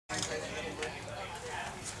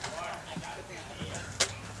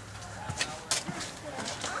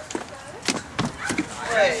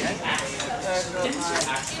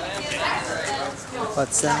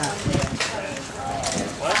What's that?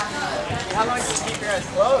 How long do you keep your eyes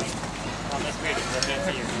closed?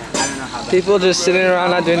 People just sitting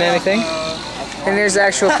around not doing anything. And there's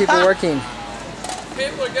actual people working.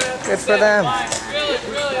 Good for them. Really,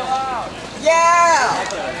 really loud. Yeah!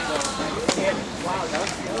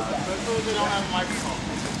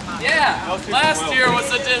 Yeah, last year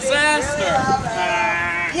was a disaster.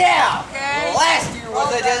 Yeah! Last year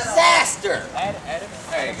was a disaster!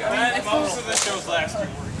 There you go. Most of the shows last year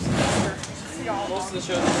were most of the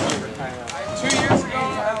shows were kind of 2 years ago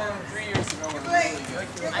and 3 years ago were really good.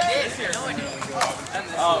 I did. This year, no, I didn't.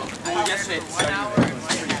 Oh, yesterday.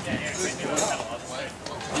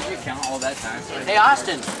 Did you count all that time? Hey,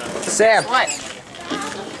 Austin. Sam. What?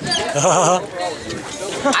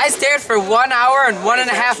 I stared for 1 hour and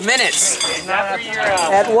 1.5 minutes.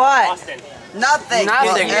 At what? Austin. Nothing!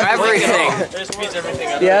 Nothing, everything. There's speeds everything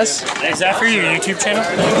up. Yes? Is that for your YouTube channel?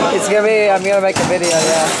 It's gonna be, I'm gonna make a video,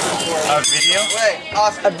 yeah. A video? Wait,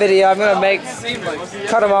 Austin. A video, I'm gonna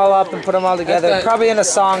cut them all up and put them all together. Probably in a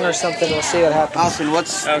song or something, we'll see what happens. Austin,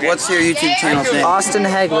 what's your YouTube channel name? Austin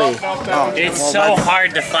Hegley. Oh, It's so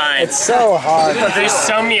hard to find. It's so hard. There's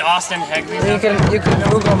so many Austin Hegleys. You can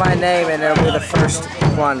Google my name and it'll be the first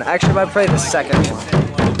one. Actually, I might play the second one.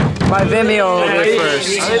 My Vimeo will be first.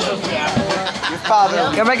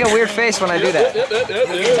 You'll make a weird face when I do that.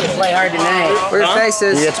 Play hard tonight. Weird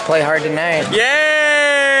faces. You have to play hard tonight.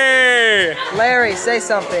 Yay! Larry, say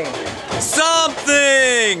something.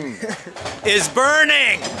 Something is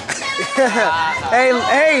burning.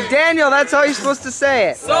 Hey, Daniel, that's how you're supposed to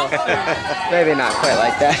say it. Maybe not quite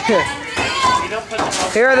like that.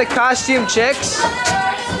 Here are the costume chicks.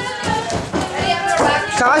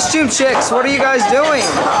 Costume chicks, what are you guys doing?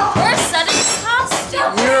 We're studying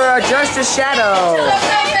costumes. You are just a shadow.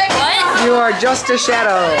 What? You are just a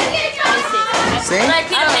shadow. See?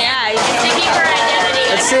 Like, yeah, you're thinking her identity.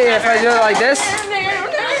 Let's see if I do it like this.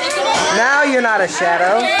 Now you're not a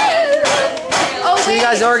shadow. So you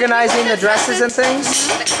guys organizing the dresses and things?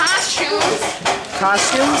 The costumes.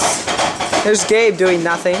 Costumes? There's Gabe doing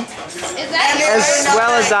nothing. Is that As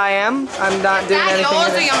well as I am. I'm not doing anything.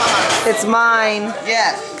 yours or your mama? It's mine.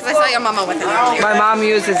 Yes. Because I saw your mama with it. My mom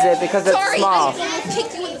uses it because it's small.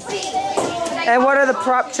 Kick you in the face. And what are the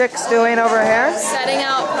prop chicks doing over here? Setting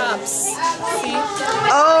out props.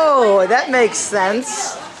 Oh, that makes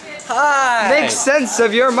sense. Hi. Makes sense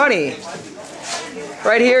of your money.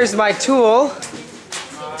 Right here is my tool.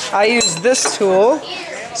 I use this tool.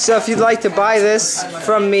 So if you'd like to buy this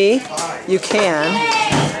from me, you can.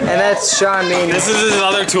 And that's Sean being This is his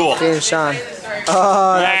other tool. Sean.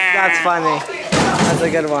 Oh, that's funny. That's a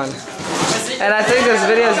good one. And I think this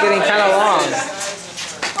video is getting kind of long.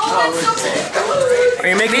 Are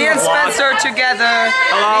you making Me and a vlog? Spencer together.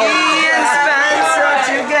 Me and Spencer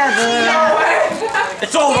together.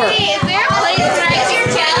 It's over. Hey, is there a place where I can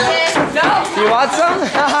get it? You want some?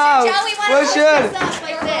 We should.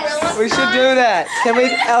 We should do that. Can we,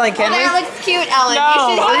 Ellen, can That we? looks cute, Ellen.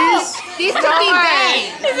 No. These could be bang.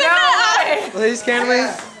 Please, can we?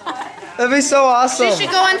 That'd be so awesome. You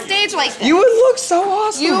should go on stage like this. You would look so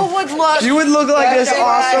awesome. You would look. You would look like this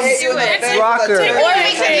awesome rocker. Or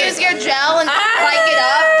we could use your gel and spike it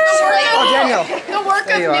up. Oh, Daniel. The work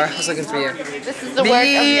There of you are. I Mickey. was looking for you. This is the work of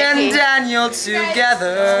Me and Mickey. Daniel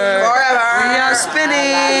together. Forever. We are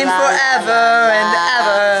spinning forever and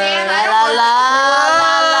ever. Dan, I don't want La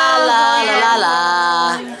la la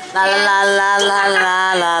la la la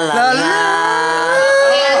la La la.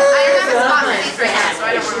 Dan, I don't have a spot for these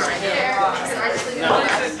right now, so I don't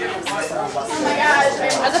want it right here. Oh my gosh.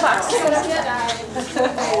 As a box.